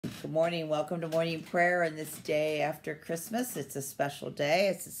Good morning. Welcome to morning prayer on this day after Christmas. It's a special day.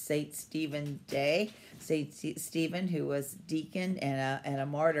 It's a St. Stephen Day. St. Stephen, who was deacon and a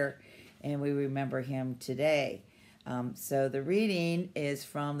martyr, and we remember him today. So the reading is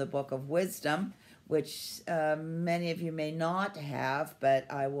from the Book of Wisdom, which many of you may not have, but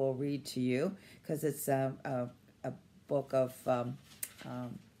I will read to you because it's a book of from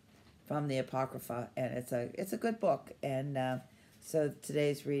the Apocrypha, and it's a good book. And so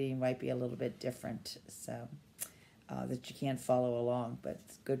today's reading might be a little bit different, so that you can't follow along, but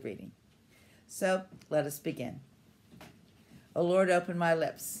it's good reading. So let us begin. O Lord, open my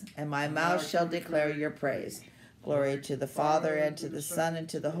lips, and my mouth shall declare your praise. Glory to the Father, and to the Son, and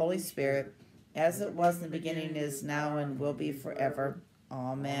to the Holy Spirit, as it was in the beginning, is now, and will be forever.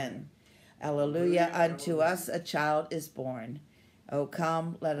 Amen. Alleluia, unto us a child is born. O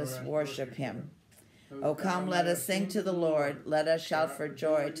come, let us worship him. O come, let us sing to the Lord. Let us shout for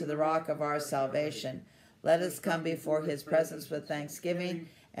joy to the rock of our salvation. Let us come before his presence with thanksgiving,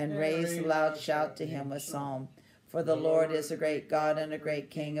 and raise a loud shout to him with psalm. For the Lord is a great God and a great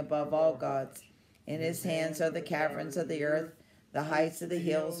King above all gods. In his hands are the caverns of the earth. The heights of the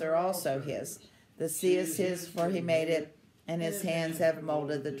hills are also his. The sea is his, for he made it, and his hands have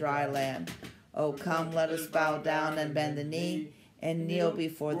molded the dry land. O come, let us bow down and bend the knee, and kneel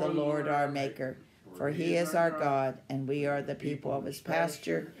before the Lord our Maker. For he is our God, and we are the people of his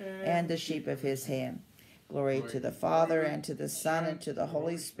pasture, and the sheep of his hand. Glory to the Father, and to the Son, and to the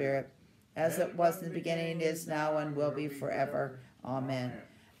Holy Spirit, as it was in the beginning, is now, and will be forever. Amen.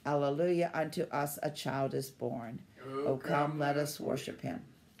 Alleluia, unto us a child is born. O come, let us worship him.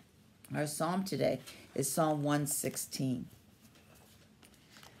 Our psalm today is Psalm 116.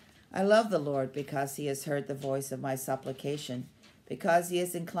 I love the Lord because he has heard the voice of my supplication, because he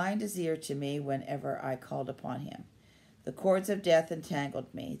has inclined his ear to me whenever I called upon him. The cords of death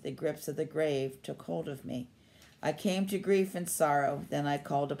entangled me. The grips of the grave took hold of me. I came to grief and sorrow. Then I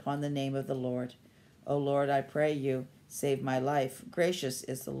called upon the name of the Lord. O Lord, I pray you, save my life. Gracious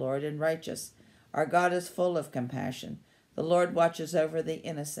is the Lord and righteous. Our God is full of compassion. The Lord watches over the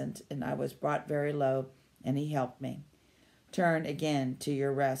innocent, and I was brought very low, and he helped me. Turn again to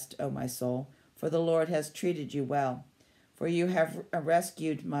your rest, O my soul, for the Lord has treated you well. For you have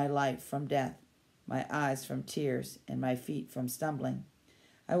rescued my life from death, my eyes from tears, and my feet from stumbling.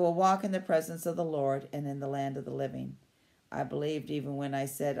 I will walk in the presence of the Lord and in the land of the living. I believed even when I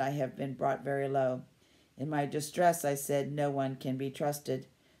said I have been brought very low. In my distress I said, no one can be trusted.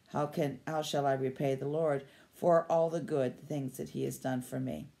 How shall I repay the Lord for all the good things that he has done for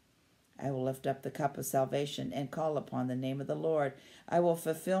me? I will lift up the cup of salvation and call upon the name of the Lord. I will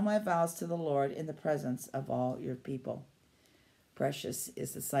fulfill my vows to the Lord in the presence of all your people. Precious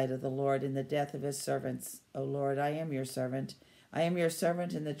is the sight of the Lord in the death of his servants. O Lord, I am your servant. I am your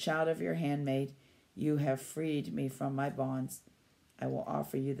servant and the child of your handmaid. You have freed me from my bonds. I will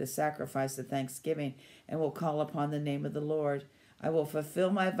offer you the sacrifice of thanksgiving and will call upon the name of the Lord. I will fulfill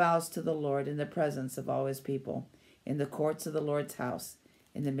my vows to the Lord in the presence of all his people, in the courts of the Lord's house,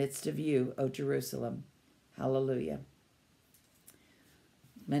 in the midst of you, O Jerusalem. Hallelujah.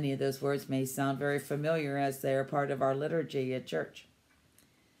 Many of those words may sound very familiar as they are part of our liturgy at church.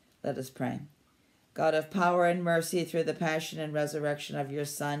 Let us pray. God of power and mercy, through the passion and resurrection of your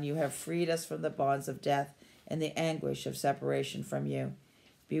Son, you have freed us from the bonds of death and the anguish of separation from you.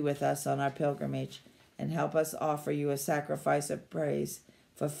 Be with us on our pilgrimage and help us offer you a sacrifice of praise,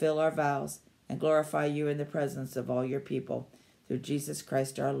 fulfill our vows, and glorify you in the presence of all your people. Through Jesus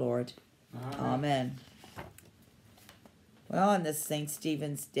Christ our Lord. Amen. Well, on this St.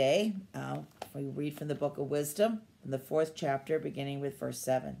 Stephen's Day, we read from the Book of Wisdom, in the 4th chapter, beginning with verse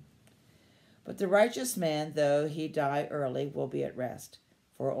 7. But the righteous man, though he die early, will be at rest.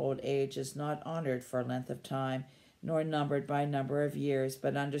 For old age is not honored for length of time, nor numbered by number of years,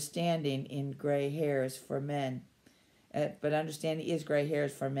 but understanding is gray hairs for men. And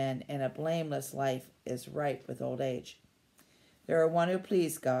a blameless life is ripe with old age. There are one who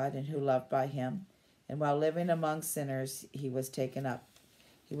pleased God and who loved by him, and while living among sinners, he was taken up.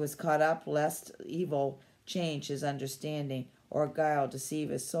 He was caught up lest evil change his understanding, or guile deceive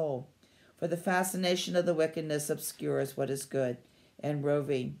his soul. For the fascination of the wickedness obscures what is good, and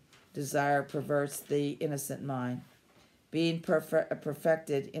roving desire perverts the innocent mind. Being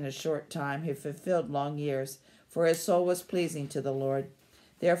perfected in a short time, he fulfilled long years, for his soul was pleasing to the Lord.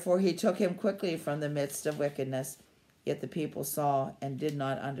 Therefore he took him quickly from the midst of wickedness. Yet the people saw and did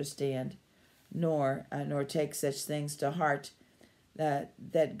not understand, nor take such things to heart,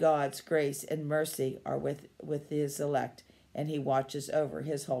 that God's grace and mercy are with his elect, and he watches over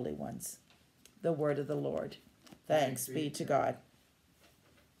his holy ones. The word of the Lord. Thanks be to God.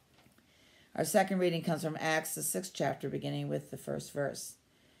 Our second reading comes from Acts, the 6th chapter, beginning with the first verse.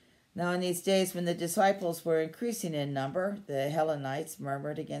 Now in these days when the disciples were increasing in number, the Hellenites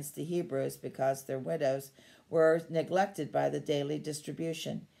murmured against the Hebrews because their widows were neglected by the daily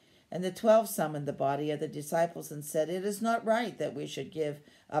distribution. And the 12 summoned the body of the disciples and said, It is not right that we should give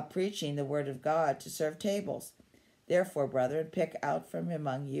up preaching the word of God to serve tables. Therefore, brethren, pick out from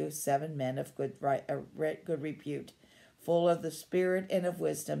among you 7 men of good repute, full of the Spirit and of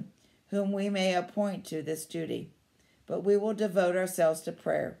wisdom, whom we may appoint to this duty. But we will devote ourselves to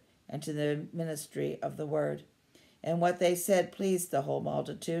prayer and to the ministry of the word. And what they said pleased the whole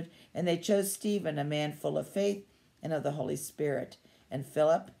multitude, and they chose Stephen, a man full of faith and of the Holy Spirit, and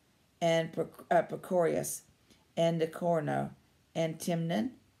Philip, and Prochorus, and Nicanor, and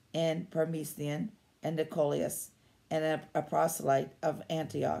Timon, and Parmesan, and Nicolaus, and a proselyte of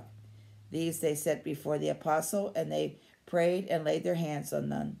Antioch. These they set before the apostle, and they prayed and laid their hands on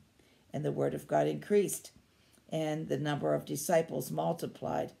them. And the word of God increased, and the number of disciples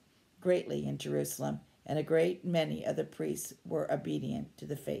multiplied greatly in Jerusalem, and a great many of the priests were obedient to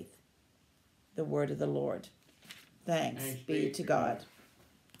the faith. The word of the Lord. Thanks be to God.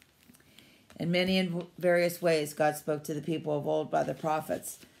 In many and various ways God spoke to the people of old by the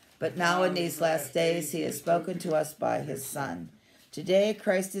prophets, but now in these last days he has spoken to us by his Son. Today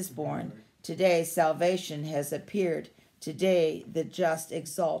Christ is born. Today salvation has appeared. Today the just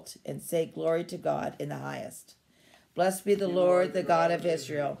exult and say glory to God in the highest. Blessed be the Lord, the God of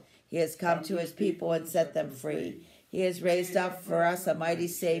Israel. He has come to his people and set them free. He has raised up for us a mighty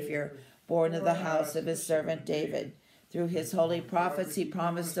Savior, born of the house of his servant David. Through his holy prophets he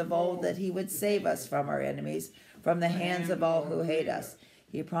promised of old that he would save us from our enemies, from the hands of all who hate us.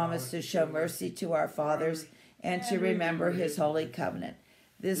 He promised to show mercy to our fathers and to remember his holy covenant.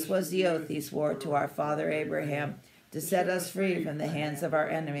 This was the oath he swore to our father Abraham, to set us free from the hands of our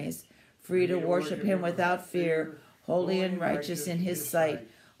enemies, free to worship him without fear, holy and righteous in his sight,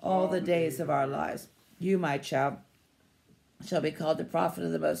 all the days of our lives. You, my child, shall be called the prophet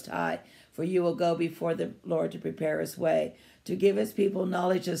of the Most High, for you will go before the Lord to prepare his way, to give his people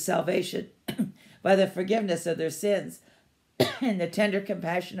knowledge of salvation by the forgiveness of their sins. In the tender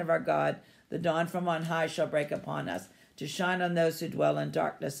compassion of our God, the dawn from on high shall break upon us, to shine on those who dwell in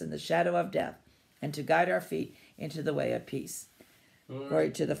darkness and the shadow of death, and to guide our feet into the way of peace. Glory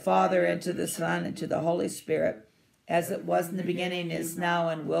to the Father, and to the Son, and to the Holy Spirit, as it was in the beginning, is now,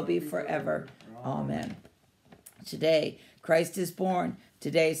 and will be forever. Amen. Today, Christ is born.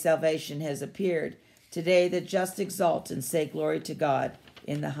 Today, salvation has appeared. Today, the just exult and say glory to God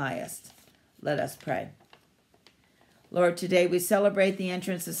in the highest. Let us pray. Lord, today we celebrate the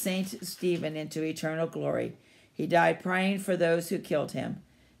entrance of Saint Stephen into eternal glory. He died praying for those who killed him.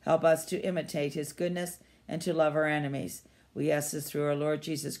 Help us to imitate his goodness and to love our enemies. We ask this through our Lord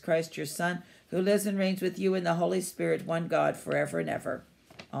Jesus Christ, your Son, who lives and reigns with you in the Holy Spirit, one God, forever and ever.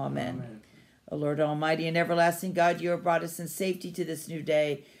 Amen. O Lord Almighty and everlasting God, you have brought us in safety to this new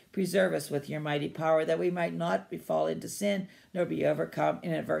day. Preserve us with your mighty power, that we might not fall into sin, nor be overcome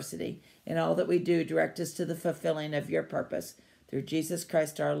in adversity. In all that we do, direct us to the fulfilling of your purpose. Through Jesus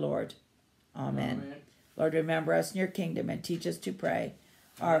Christ our Lord. Amen. Lord, remember us in your kingdom and teach us to pray.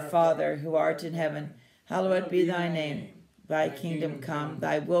 Our Father, who art in heaven, hallowed be thy name. Thy kingdom come,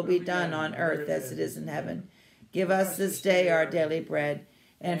 thy will be done on earth as it is in heaven. Give us this day our daily bread,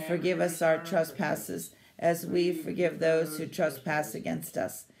 and forgive us our trespasses, as we forgive those who trespass against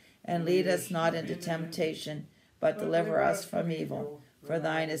us. And lead us not into temptation, but deliver us from evil. For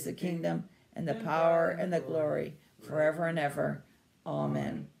thine is the kingdom, and the power, and the glory, forever and ever.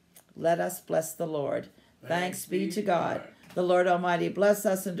 Amen. Let us bless the Lord. Thanks be to God. The Lord Almighty bless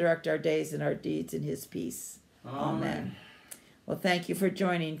us and direct our days and our deeds in his peace. Amen. Well, thank you for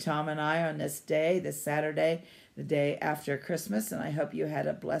joining Tom and I on this day, this Saturday, the day after Christmas, and I hope you had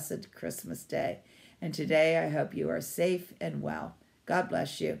a blessed Christmas day. And today I hope you are safe and well. God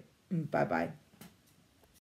bless you. Bye-bye.